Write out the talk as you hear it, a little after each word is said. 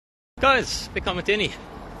Guys, Bitcoin with Dinny.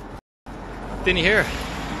 Dinny here.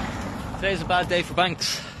 Today's a bad day for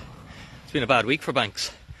banks. It's been a bad week for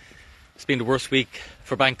banks. It's been the worst week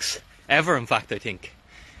for banks ever, in fact, I think.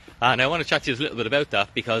 And I want to chat to you a little bit about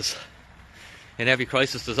that, because in every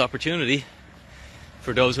crisis there's opportunity.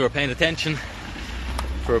 For those who are paying attention,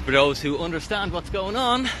 for those who understand what's going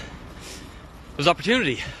on, there's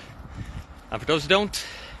opportunity. And for those who don't,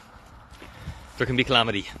 there can be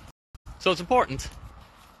calamity. So it's important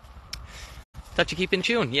that you keep in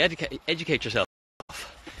tune, you educate yourself.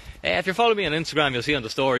 If you're following me on Instagram, you'll see on the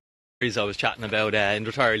stories I was chatting about in the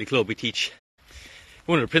Retire Early Club. We teach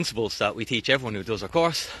one of the principles that we teach everyone who does our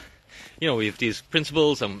course. You know, we have these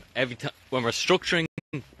principles, and every time when we're structuring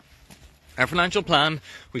our financial plan,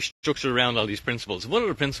 we structure around all these principles. One of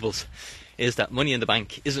the principles is that money in the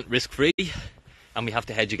bank isn't risk-free, and we have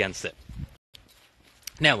to hedge against it.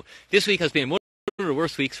 Now, this week has been one of the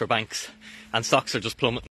worst weeks for banks, and stocks are just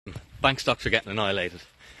plummeting. Bank stocks are getting annihilated.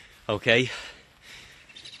 Okay.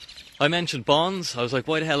 I mentioned bonds. I was like,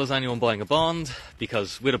 why the hell is anyone buying a bond?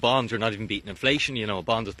 Because with a bond, you're not even beating inflation. You know, a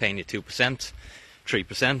bond is paying you 2%,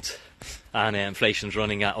 3%, and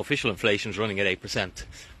official inflation's running at 8%.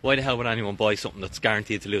 Why the hell would anyone buy something that's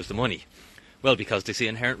guaranteed to lose the money? Well, because they see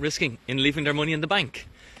inherent risking in leaving their money in the bank.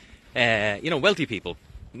 Wealthy people.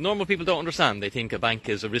 Normal people don't understand. They think a bank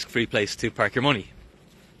is a risk-free place to park your money.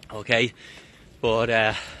 Okay?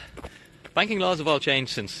 But banking laws have all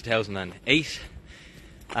changed since 2008,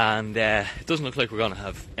 and it doesn't look like we're going to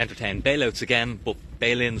have entertained bailouts again, but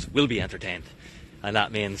bail-ins will be entertained. And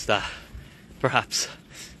that means that perhaps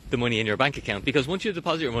the money in your bank account, because once you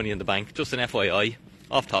deposit your money in the bank, just an FYI,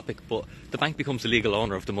 off topic, but the bank becomes the legal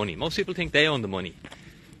owner of the money. Most people think they own the money,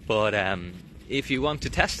 but if you want to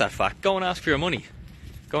test that fact, go and ask for your money.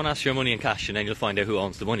 Go and ask for your money in cash, and then you'll find out who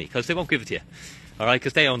owns the money, because they won't give it to you. Alright,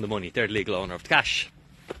 because they own the money. They're the legal owner of the cash,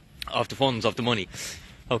 of the funds, of the money.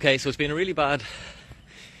 Okay, so it's been a really bad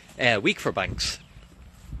week for banks.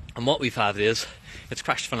 And what we've had is, it's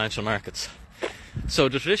crashed financial markets. So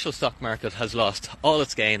the traditional stock market has lost all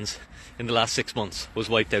its gains in the last 6 months, was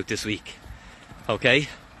wiped out this week. Okay?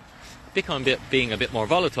 Bitcoin being a bit more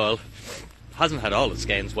volatile, hasn't had all its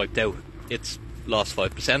gains wiped out. It's lost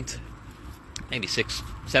 5%, maybe 6,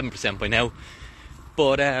 7% by now.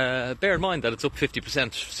 But bear in mind that it's up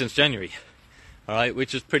 50% since January. Alright,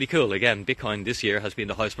 which is pretty cool. Again, Bitcoin this year has been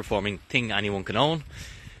the highest performing thing anyone can own,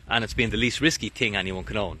 and it's been the least risky thing anyone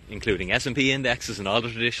can own, including S&P indexes and all the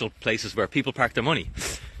traditional places where people park their money.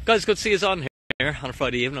 Guys, good to see us on here on a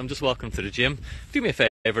Friday evening. I'm just walking to the gym. Do me a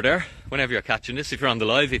favour there, whenever you're catching this, if you're on the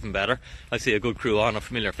live, even better. I see a good crew on of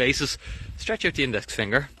familiar faces. Stretch out the index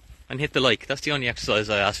finger and hit the like. That's the only exercise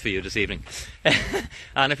I ask for you this evening.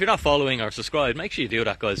 And if you're not following or subscribed, make sure you do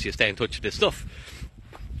that, guys, so you stay in touch with this stuff.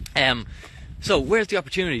 So where's the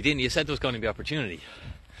opportunity, Dean? You said there was going to be opportunity.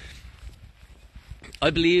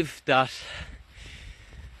 I believe that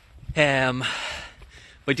by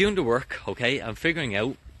doing the work, okay, and figuring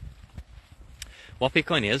out what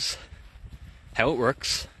Bitcoin is, how it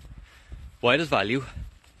works, why it has value,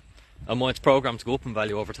 and why it's programmed to go up in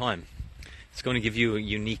value over time, it's going to give you a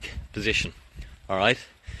unique position. Alright?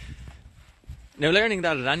 Now, learning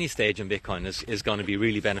that at any stage in Bitcoin is going to be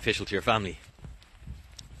really beneficial to your family.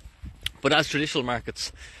 But as traditional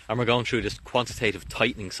markets, and we're going through this quantitative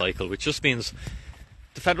tightening cycle, which just means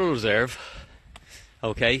the Federal Reserve,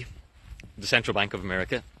 okay, the Central Bank of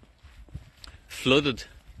America, flooded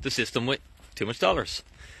the system with too much dollars.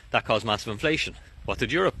 That caused massive inflation. What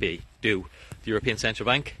did Europe do? The European Central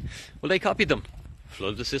Bank? Well, they copied them.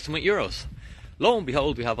 Flooded the system with euros. Lo and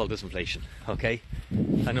behold, we have all this inflation, okay?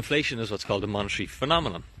 And inflation is what's called a monetary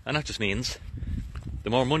phenomenon. And that just means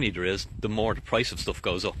the more money there is, the more the price of stuff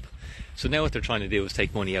goes up. So now what they're trying to do is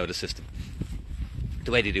take money out of the system.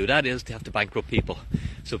 The way they do that is they have to bankrupt people.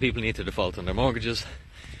 So people need to default on their mortgages.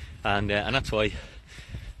 And that's why,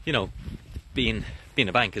 you know, being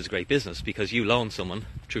a bank is a great business, because you loan someone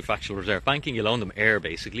through fractional reserve banking. You loan them air,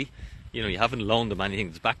 basically. You know, you haven't loaned them anything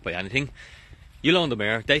that's backed by anything. You loan them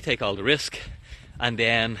air, they take all the risk, and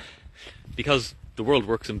then, because the world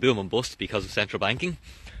works in boom and bust because of central banking,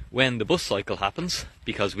 when the bust cycle happens,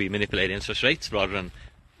 because we manipulate interest rates rather than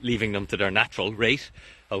leaving them to their natural rate,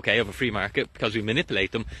 okay, of a free market, because we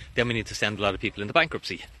manipulate them, then we need to send a lot of people into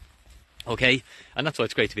bankruptcy. Okay, and that's why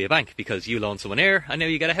it's great to be a bank, because you loan someone air, and now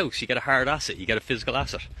you get a house, you get a hard asset, you get a physical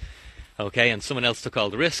asset. Okay, and someone else took all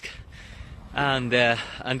the risk, and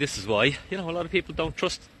this is why, you know, a lot of people don't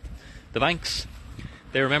trust the banks.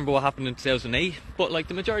 They remember what happened in 2008, but like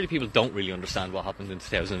the majority of people don't really understand what happened in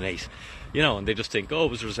 2008, you know, and they just think, oh,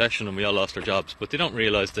 it was a recession and we all lost our jobs, but they don't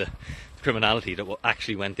realise the criminality that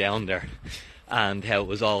actually went down there, and how it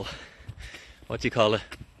was all what do you call it?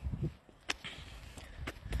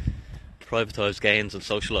 Privatised gains and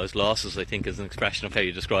socialised losses, I think, is an expression of how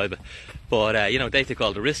you describe it. But they took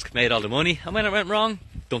all the risk, made all the money, and when it went wrong,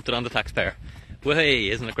 dumped it on the taxpayer. Way,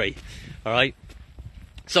 isn't it great? Alright,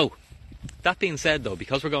 so that being said though,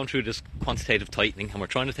 because we're going through this quantitative tightening and we're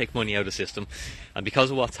trying to take money out of the system, and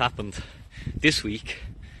because of what's happened this week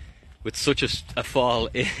with such a fall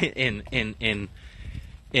in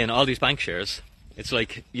all these bank shares, it's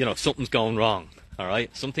like, something's going wrong.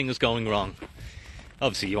 Alright, something is going wrong.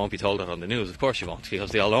 Obviously you won't be told that on the news, of course you won't,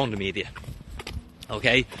 because they all own the media.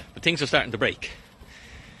 Okay, but things are starting to break.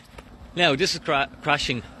 Now this is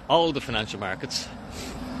crashing all the financial markets,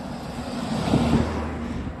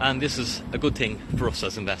 and this is a good thing for us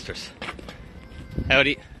as investors.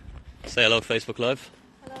 Howdy. Say hello Facebook Live.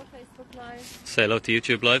 Hello Facebook Live. Say hello to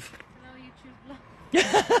YouTube Live. Hello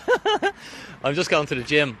YouTube Live. I'm just going to the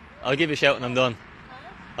gym. I'll give you a shout when I'm done.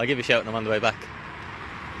 I'll give you a shout when I'm on the way back.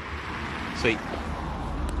 Sweet.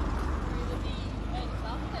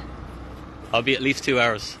 I'll be at least 2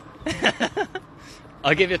 hours.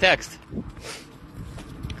 I'll give you a text.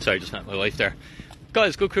 Sorry, just met my wife there.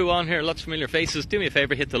 Guys, good crew on here, lots of familiar faces. Do me a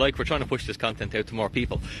favour, hit the like. We're trying to push this content out to more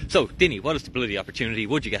people. So, Dinny, what is the bloody opportunity?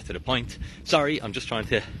 Would you get to the point? Sorry, I'm just trying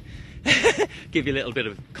to give you a little bit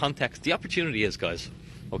of context. The opportunity is, guys,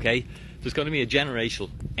 okay, there's going to be a generational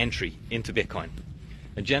entry into Bitcoin.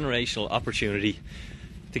 A generational opportunity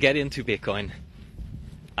to get into Bitcoin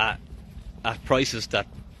at prices that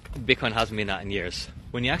Bitcoin hasn't been at in years.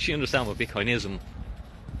 When you actually understand what Bitcoin is and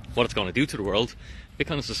what it's going to do to the world,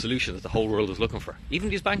 Bitcoin is the solution that the whole world is looking for. Even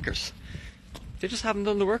these bankers, they just haven't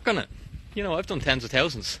done the work on it. I've done tens of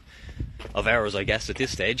thousands of hours, I guess, at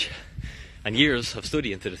this stage, and years of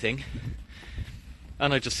study into the thing,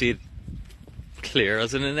 and I just see it clear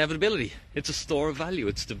as an inevitability. It's a store of value.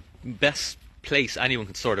 It's the best place anyone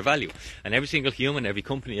can store their value, and every single human, every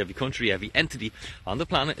company, every country, every entity on the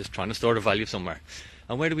planet is trying to store the value somewhere.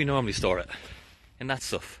 And where do we normally store it? In that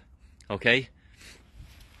stuff. Okay?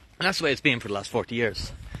 And that's the way it's been for the last 40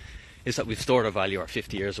 years. Is that we've stored our value, or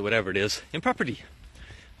 50 years, or whatever it is, in property.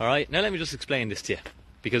 Alright? Now let me just explain this to you.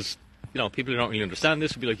 Because, people who don't really understand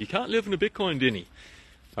this will be like, you can't live in a Bitcoin, Dinny.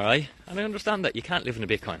 Alright? And I understand that, you can't live in a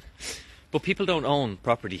Bitcoin. But people don't own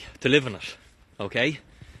property to live in it. Okay?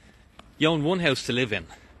 You own one house to live in.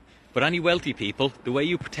 But any wealthy people, the way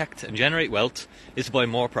you protect and generate wealth is to buy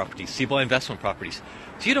more properties. So you buy investment properties.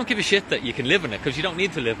 So you don't give a shit that you can live in it, because you don't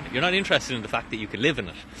need to live in it. You're not interested in the fact that you can live in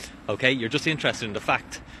it. Okay? You're just interested in the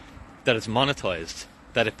fact that it's monetized,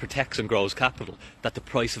 that it protects and grows capital, that the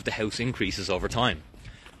price of the house increases over time.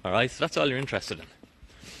 Alright? So that's all you're interested in.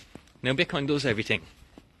 Now Bitcoin does everything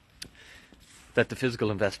that the physical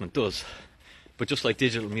investment does. But just like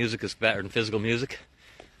digital music is better than physical music,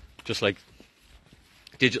 just like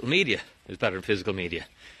digital media is better than physical media,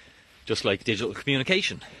 just like digital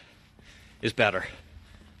communication is better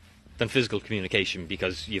than physical communication,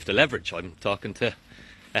 because you have to leverage. I'm talking to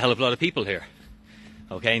a hell of a lot of people here,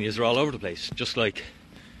 okay, and these are all over the place. Just like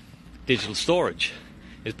digital storage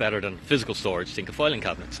is better than physical storage. Think of filing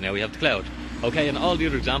cabinets. Now we have the cloud, okay, and all the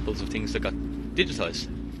other examples of things that got digitized.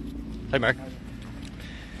 Hi Mark.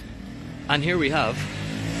 And here we have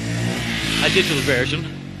a digital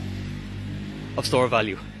version of store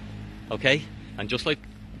value, okay? And just like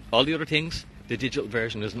all the other things, the digital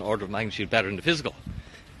version is an order of magnitude better than the physical.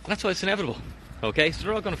 And that's why it's inevitable, okay? So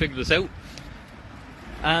they're all going to figure this out.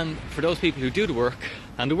 And for those people who do the work,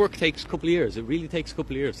 and the work takes a couple of years, it really takes a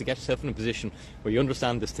couple of years to get yourself in a position where you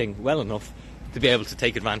understand this thing well enough to be able to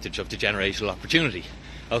take advantage of the generational opportunity,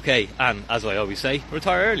 okay? And as I always say,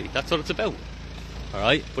 retire early. That's what it's about,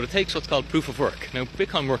 alright? But it takes what's called proof of work. Now,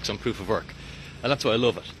 Bitcoin works on proof of work, and that's why I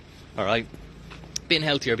love it, alright? Being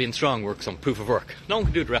healthy or being strong works on proof of work. No one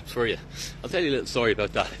can do the reps for you. I'll tell you a little story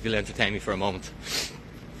about that if you'll entertain me for a moment.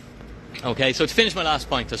 Okay, so to finish my last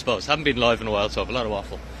point, I suppose, haven't been live in a while, so I have a lot of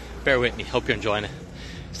waffle. Bear with me, hope you're enjoying it.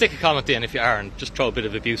 Stick a comment in if you are, and just throw a bit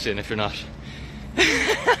of abuse in if you're not.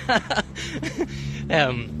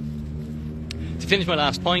 To finish my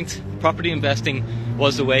last point, property investing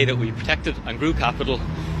was the way that we protected and grew capital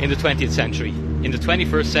in the 20th century. In the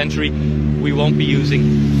 21st century, we won't be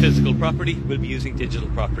using physical property, we'll be using digital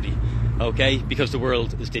property. Okay, because the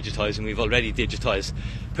world is digitizing. We've already digitized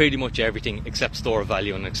pretty much everything except store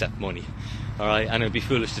value and except money. Alright, and it'd be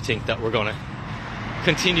foolish to think that we're going to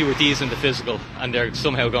continue with these in the physical and they're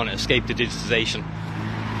somehow going to escape the digitization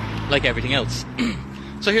like everything else.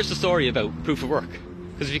 So here's the story about proof of work.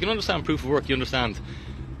 Because if you can understand proof of work, you understand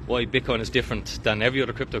why Bitcoin is different than every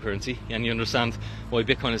other cryptocurrency, and you understand why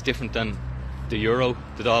Bitcoin is different than the euro,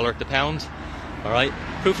 the dollar, the pound. Alright,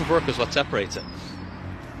 proof of work is what separates it.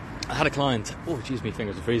 I had a client. Oh, jeez, my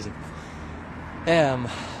fingers are freezing.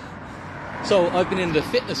 So I've been in the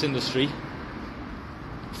fitness industry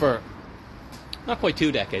for not quite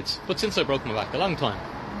 2 decades, but since I broke my back, a long time.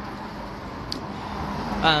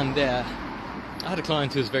 And I had a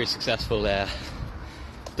client who was a very successful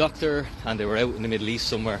doctor, and they were out in the Middle East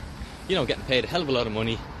somewhere, you know, getting paid a hell of a lot of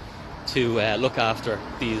money to look after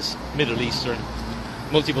these Middle Eastern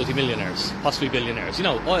multi-millionaires, possibly billionaires, you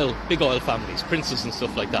know, big oil families, princes and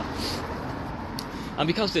stuff like that. And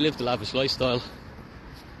because they live the lavish lifestyle,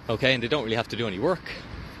 okay, and they don't really have to do any work,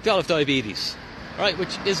 they all have diabetes, right,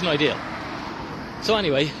 which isn't ideal. So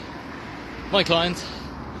anyway, my client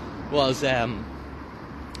was,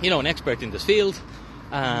 you know, an expert in this field,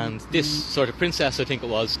 and this sort of princess, I think it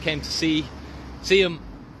was, came to see him,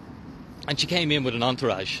 and she came in with an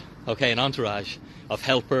entourage, okay, an entourage of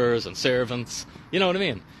helpers and servants, you know what I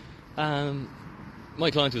mean?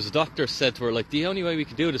 My client, who was a doctor, said to her, like, the only way we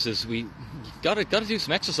can do this is we gotta do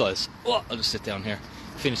some exercise. Oh, I'll just sit down here,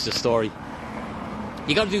 finish this story.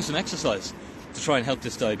 You gotta do some exercise to try and help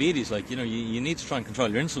this diabetes. Like, you know, you need to try and control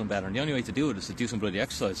your insulin better, and the only way to do it is to do some bloody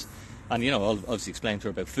exercise. And, you know, I'll obviously explain to her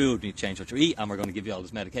about food, you need to change what you eat, and we're going to give you all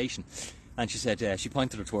this medication. And she said, she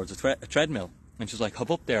pointed her towards a treadmill, and she was like,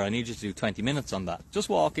 hop up there, I need you to do 20 minutes on that. Just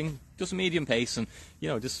walking, just a medium pace, and, you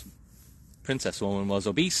know, this princess woman was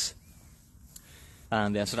obese,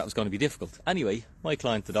 and so that was going to be difficult. Anyway, my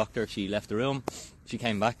client, the doctor, she left the room, she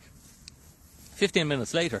came back 15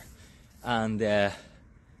 minutes later, and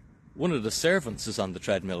one of the servants is on the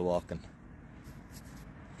treadmill walking.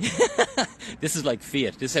 This is like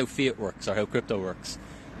fiat. This is how fiat works, or how crypto works,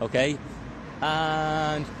 okay?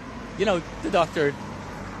 And, you know, the doctor,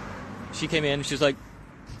 she came in and she was like,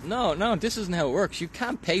 no, this isn't how it works. You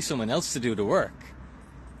can't pay someone else to do the work.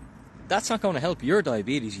 That's not going to help your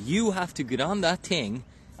diabetes. You have to get on that thing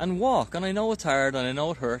and walk. And I know it's hard, and I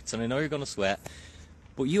know it hurts, and I know you're going to sweat,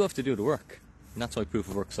 but you have to do the work. And that's why proof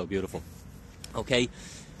of work's so beautiful. Okay?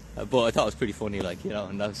 But I thought it was pretty funny, like, you know,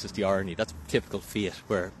 and that's just the irony. That's typical fiat,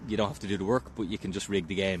 where you don't have to do the work, but you can just rig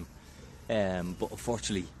the game. But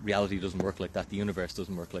unfortunately, reality doesn't work like that. The universe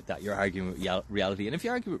doesn't work like that. You're arguing with reality, and if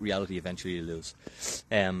you argue with reality, eventually you lose.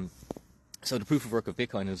 So the proof of work of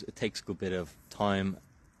Bitcoin is it takes a good bit of time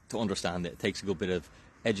to understand it. It takes a good bit of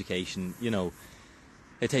education, you know.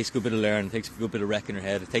 It takes a good bit of learning. It takes a good bit of wrecking your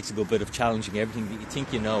head. It takes a good bit of challenging everything that you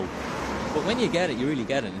think you know. But when you get it, you really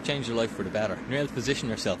get it, and it changes your life for the better. You're able to position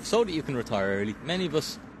yourself so that you can retire early. Many of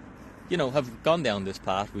us, you know, have gone down this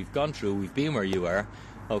path. We've gone through, we've been where you are,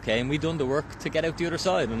 okay, and we've done the work to get out the other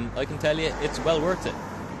side, and I can tell you it's well worth it,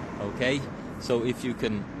 okay? So if you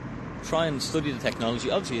can try and study the technology,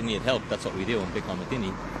 obviously you need help. That's what we do in Bitcoin with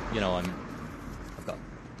Dinny. You know, I've got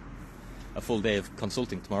a full day of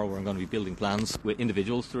consulting tomorrow where I'm going to be building plans with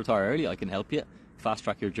individuals to retire early. I can help you fast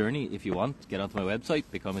track your journey if you want. Get onto my website,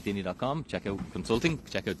 bitcoinwithdinny.com, check out consulting,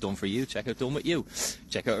 check out Done For You, check out Done With You,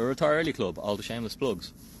 check out a Retire Early Club, all the shameless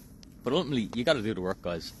plugs. But ultimately, you got to do the work,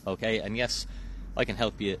 guys, okay? And yes, I can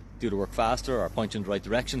help you do the work faster or point you in the right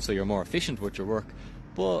direction so you're more efficient with your work,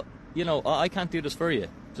 but, you know, I can't do this for you.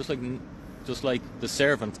 Just like the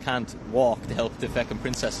servant can't walk to help the fucking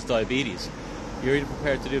princess's diabetes. You're either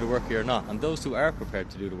prepared to do the work or you're not. And those who are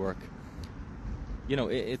prepared to do the work, you know,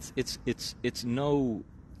 it's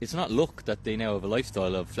not luck that they now have a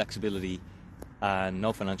lifestyle of flexibility and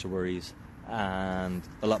no financial worries and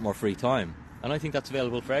a lot more free time. And I think that's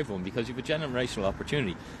available for everyone because you have a generational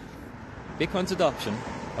opportunity. Bitcoin's adoption,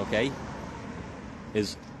 okay,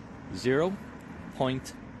 is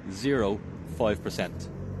 0.05%.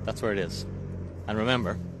 That's where it is. And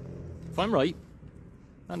remember, if I'm right,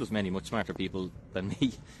 and there's many much smarter people than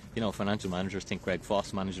me, you know, financial managers, think Greg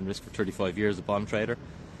Foss, managing risk for 35 years, a bond trader.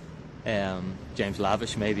 James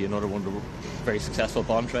Lavish, maybe another one, very successful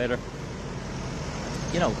bond trader.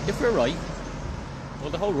 You know, if we're right, well,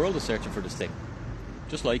 the whole world is searching for this thing.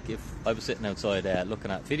 Just like if I was sitting outside looking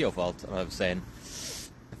at Video Vault, and I was saying,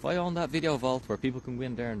 if I own that Video Vault where people can go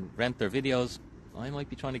in there and rent their videos, I might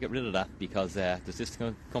be trying to get rid of that because there's this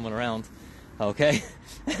thing coming around. Okay,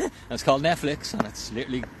 and it's called Netflix, and it's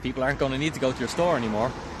literally, people aren't going to need to go to your store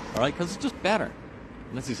anymore, alright, because it's just better.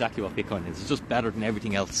 And that's exactly what Bitcoin is. It's just better than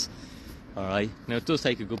everything else, alright. Now, it does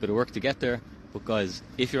take a good bit of work to get there, but guys,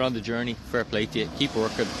 if you're on the journey, fair play to you, keep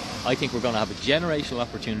working. I think we're going to have a generational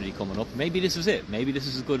opportunity coming up. Maybe this is it. Maybe this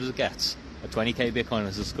is as good as it gets. A 20k Bitcoin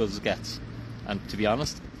is as good as it gets. And to be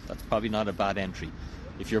honest, that's probably not a bad entry.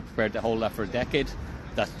 If you're prepared to hold that for a decade,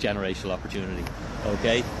 that's generational opportunity,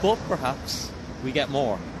 okay? But perhaps we get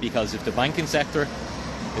more, because if the banking sector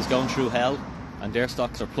is going through hell and their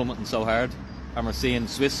stocks are plummeting so hard, and we're seeing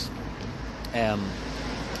Swiss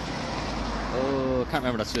I can't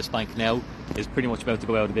remember, that Swiss bank now is pretty much about to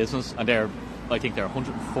go out of business, and I think they're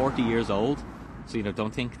 140 years old. So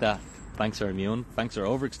don't think that banks are immune. Banks are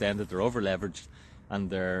overextended, they're over leveraged, and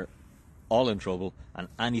they're all in trouble. And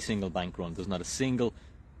any single bank run, there's not a single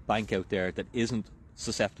bank out there that isn't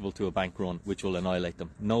susceptible to a bank run which will annihilate them.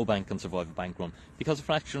 No bank can survive a bank run because of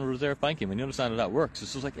fractional reserve banking. When you understand how that works,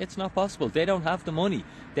 it's just like, it's not possible. They don't have the money.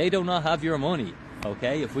 They do not have your money.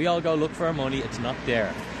 Okay, if we all go look for our money, it's not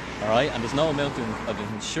there. All right, and there's no amount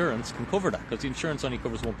of insurance can cover that, because the insurance only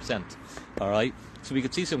covers 1%. All right, so we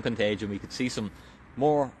could see some contagion. We could see some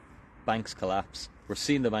more banks collapse. We're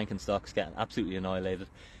seeing the banking stocks getting absolutely annihilated.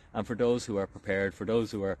 And for those who are prepared, for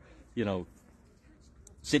those who are,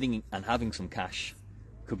 sitting and having some cash,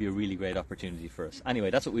 could be a really great opportunity for us.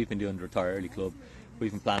 Anyway, that's what we've been doing, the Retire Early Club.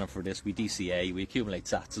 We've been planning for this. We DCA, we accumulate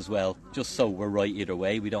sats as well, just so we're right either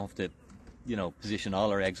way. We don't have to, position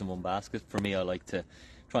all our eggs in one basket. For me, I like to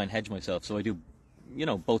try and hedge myself, so I do,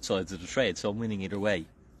 both sides of the trade, so I'm winning either way.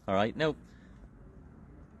 All right, now,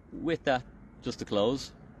 with that, just to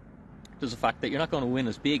close, there's the fact that you're not going to win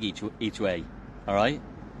as big each way. All right,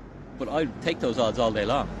 but I'd take those odds all day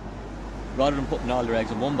long. Rather than putting all your eggs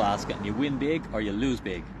in one basket and you win big or you lose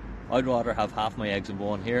big, I'd rather have half my eggs in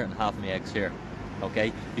one here and half my eggs here,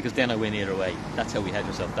 okay? Because then I win either way. That's how we hedge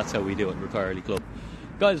ourselves. That's how we do it in Retire Early Club.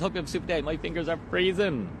 Guys, hope you have a super day. My fingers are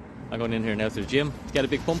freezing. I'm going in here now to the gym to get a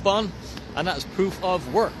big pump on, and that is proof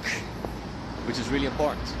of work, which is really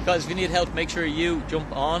important. Guys, if you need help, make sure you jump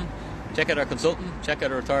on, check out our consultant, check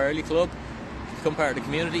out our Retire Early Club. Become part of the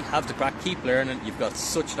community, have the crack, keep learning. You've got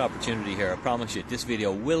such an opportunity here, I promise you. This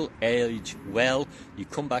video will age well. You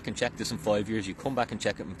come back and check this in 5 years, you come back and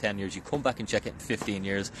check it in 10 years, you come back and check it in 15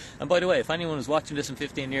 years. And by the way, if anyone is watching this in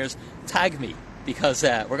 15 years, tag me, because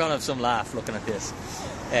we're going to have some laugh looking at this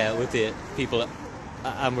with the people,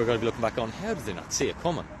 and we're going to be looking back on, how did they not see it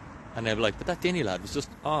coming? And they'll be like, but that Denny lad was just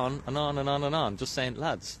on and on and on and on, just saying,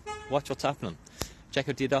 lads, watch what's happening. Check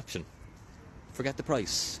out the adoption. Forget the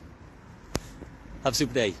price. Have a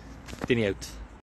super day. Denny out.